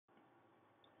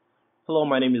Hello,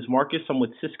 my name is Marcus. I'm with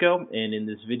Cisco, and in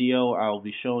this video, I'll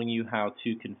be showing you how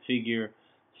to configure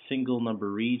single number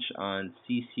reach on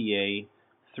CCA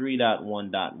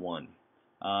 3.1.1.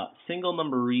 Single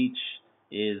number reach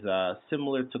is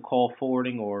similar to call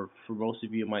forwarding, or for most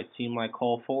of you, it might seem like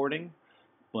call forwarding.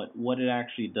 But what it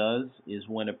actually does is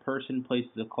when a person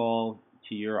places a call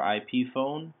to your IP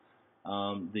phone,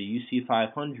 the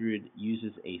UC500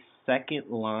 uses a second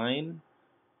line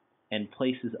and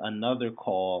places another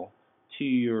call to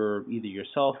either your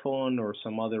cell phone or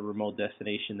some other remote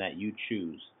destination that you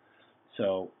choose.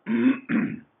 So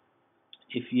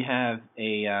if you have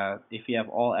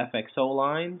all FXO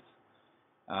lines,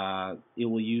 it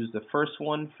will use the first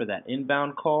one for that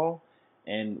inbound call,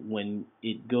 and when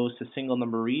it goes to single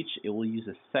number reach, it will use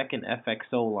a second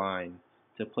FXO line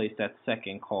to place that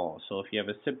second call. So if you have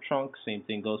a SIP trunk, same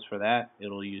thing goes for that.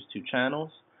 It'll use two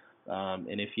channels.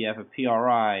 And if you have a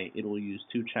PRI, it will use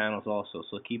two channels also.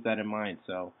 So keep that in mind.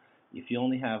 So if you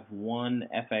only have one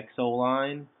FXO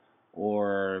line,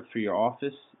 or for your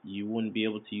office, you wouldn't be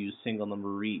able to use single number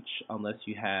reach unless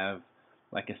you have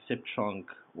like a SIP trunk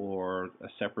or a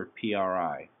separate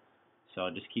PRI. So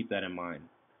just keep that in mind.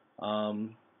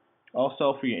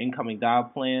 Also, for your incoming dial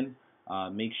plan,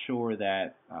 make sure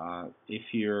that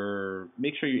your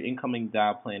incoming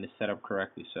dial plan is set up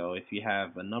correctly. So if you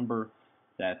have a number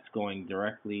that's going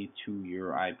directly to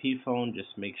your IP phone,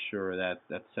 just make sure that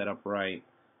that's set up right.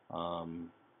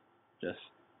 Just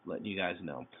letting you guys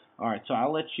know. All right, so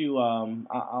I'll let you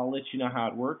know how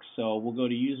it works. So we'll go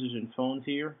to users and phones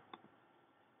here.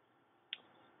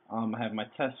 I have my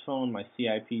test phone, my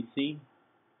CIPC. You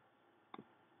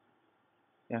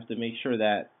have to make sure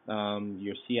that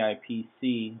your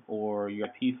CIPC or your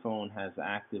IP phone has the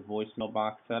active voicemail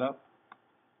box set up.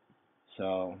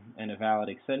 So, and a valid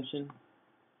extension.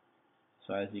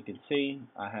 So as you can see,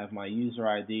 I have my user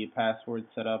ID password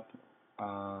set up,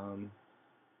 and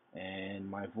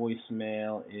my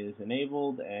voicemail is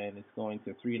enabled, and it's going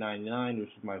to 399, which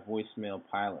is my voicemail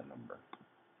pilot number.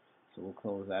 So we'll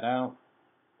close that out.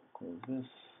 Close this.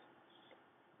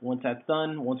 Once that's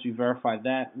done, once we verify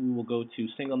that, we will go to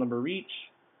single number reach.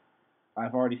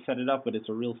 I've already set it up, but it's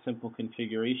a real simple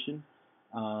configuration.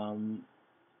 We'll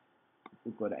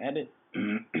go to edit.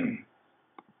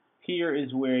 Here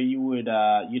is where you'd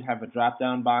have a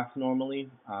drop-down box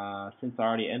normally. Since I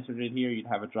already entered it here, you'd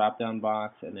have a drop-down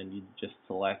box, and then you'd just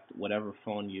select whatever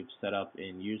phone you've set up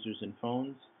in users and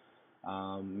phones.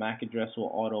 MAC address will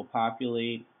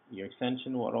auto-populate, your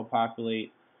extension will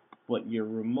auto-populate, but your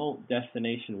remote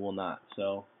destination will not.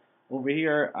 So over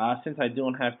here, since I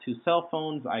don't have two cell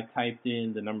phones, I typed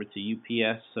in the number to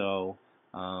UPS, so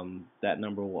that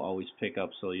number will always pick up,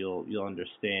 so you'll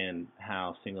understand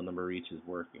how single number reach is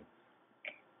working.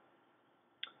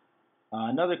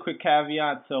 Another quick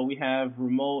caveat, so we have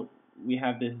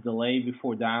this delay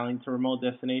before dialing to remote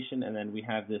destination, and then we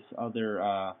have this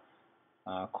other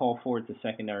call forward to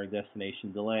secondary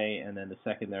destination delay, and then the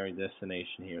secondary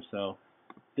destination here. So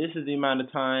this is the amount of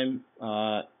time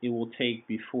it will take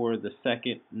before the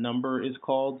second number is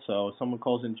called. So if someone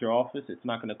calls into your office, it's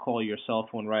not going to call your cell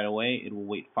phone right away. It will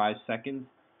wait 5 seconds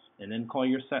and then call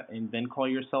your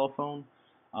cell phone.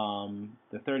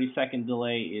 The 30-second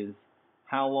delay is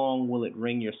how long will it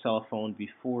ring your cell phone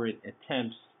before it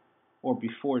attempts or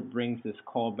before it brings this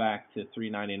call back to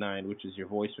 399, which is your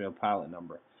voicemail pilot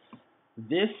number.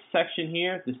 This section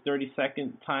here, this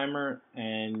 30-second timer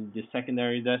and the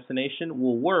secondary destination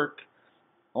will work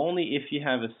only if you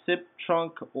have a SIP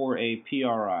trunk or a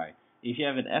PRI. If you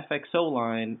have an FXO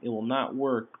line, it will not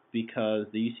work because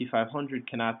the UC500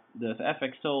 cannot. The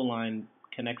FXO line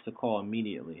connects the call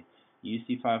immediately. The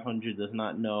UC500 does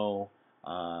not know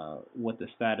what the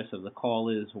status of the call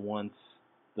is once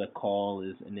the call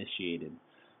is initiated.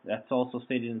 That's also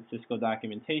stated in Cisco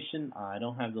documentation. I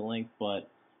don't have the link, but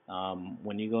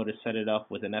when you go to set it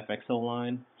up with an FXO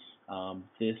line,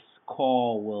 this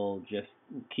call will just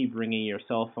keep ringing your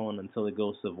cell phone until it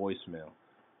goes to voicemail.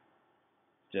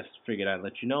 Just figured I'd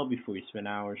let you know before you spend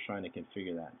hours trying to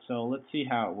configure that. So let's see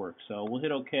how it works. So we'll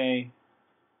hit OK.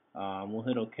 We'll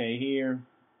hit OK here.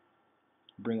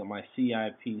 Bring up my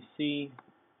CIPC.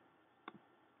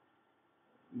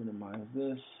 Minimize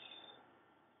this.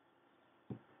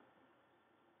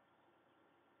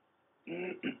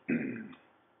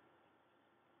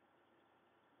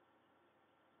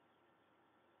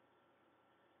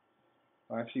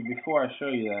 Actually, before I show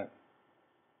you that,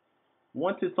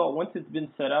 once it's been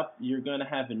set up, you're going to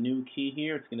have a new key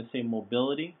here. It's going to say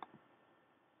mobility,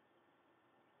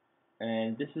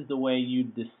 and this is the way you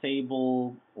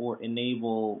disable or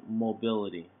enable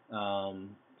mobility.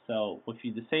 So So if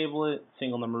you disable it,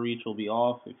 single number reach will be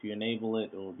off. If you enable it,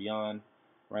 it will be on.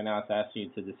 Right now it's asking you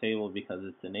to disable because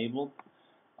it's enabled.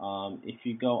 If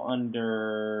you go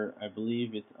under, I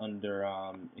believe it's under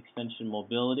extension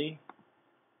mobility.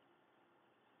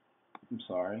 I'm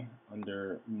sorry,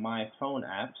 under my phone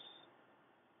apps,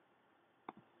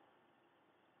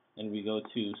 and we go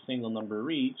to single number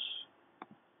reach,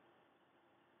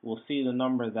 we'll see the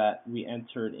number that we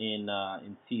entered in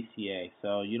CCA.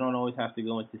 So you don't always have to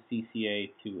go into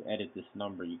CCA to edit this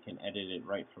number. You can edit it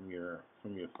right from your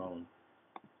phone.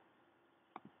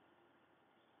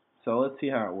 So let's see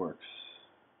how it works.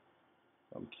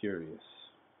 I'm curious.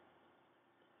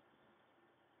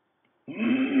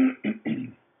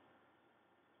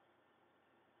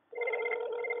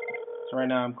 So right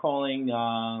now I'm calling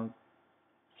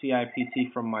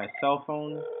CIPC from my cell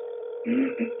phone.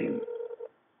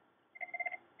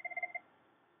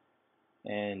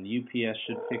 And UPS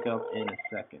should pick up in a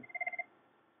second.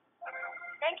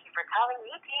 Thank you for calling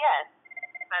UPS.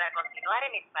 Para continuar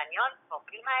en español,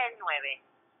 oprima el 9.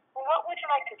 What would you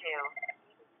like to do?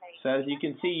 So as you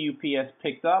can see, UPS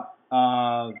picked up.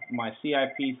 My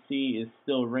CIPC is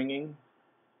still ringing.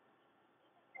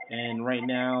 And right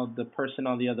now, the person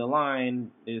on the other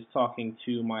line is talking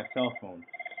to my cell phone.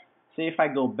 Say if I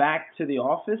go back to the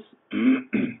office,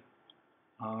 if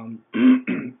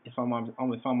I'm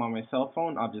on my cell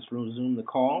phone, I'll just resume the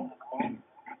call.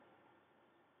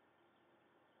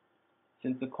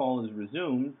 Since the call is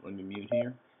resumed, let me mute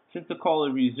here. Since the call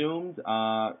is resumed,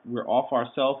 we're off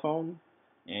our cell phone,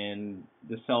 and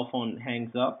the cell phone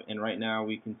hangs up, and right now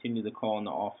we continue the call in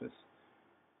the office.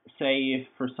 Say if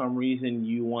for some reason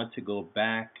you want to go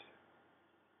back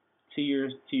to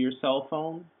your cell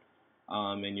phone,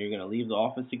 and you're going to leave the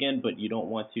office again, but you don't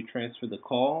want to transfer the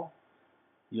call,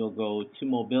 you'll go to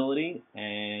mobility,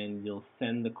 and you'll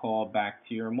send the call back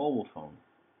to your mobile phone.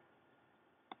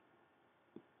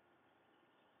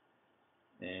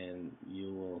 And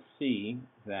you will see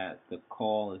that the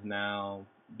call is now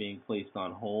being placed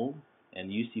on hold,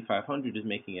 and UC500 is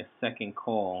making a second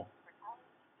call.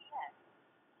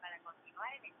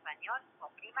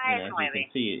 And as you can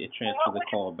see, it transferred the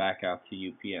call back out to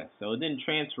UPS. So it didn't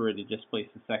transfer it, it just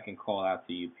placed the second call out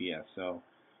to UPS. So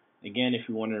again, if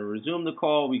you want to resume the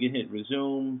call, we can hit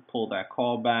resume, pull that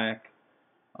call back,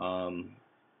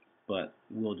 but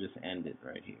we'll just end it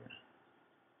right here.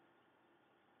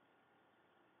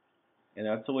 And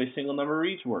that's the way single number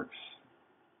reach works.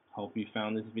 Hope you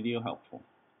found this video helpful.